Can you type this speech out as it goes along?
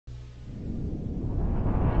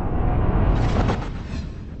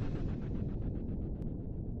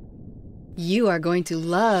You are going to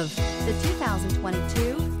love the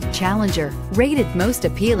 2022 Challenger. Rated most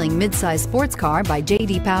appealing midsize sports car by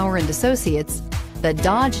J.D. Power and Associates, the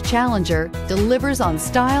Dodge Challenger delivers on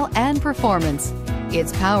style and performance.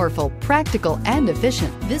 It's powerful, practical, and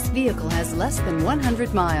efficient. This vehicle has less than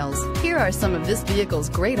 100 miles. Here are some of this vehicle's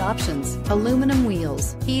great options: aluminum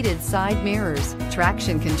wheels, heated side mirrors,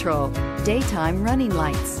 traction control, daytime running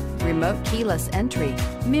lights, remote keyless entry,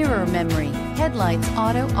 mirror memory, headlights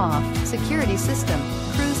auto off, security system,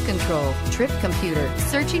 cruise control, trip computer.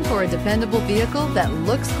 Searching for a dependable vehicle that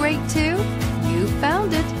looks great too? You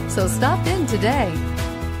found it, so stop in today.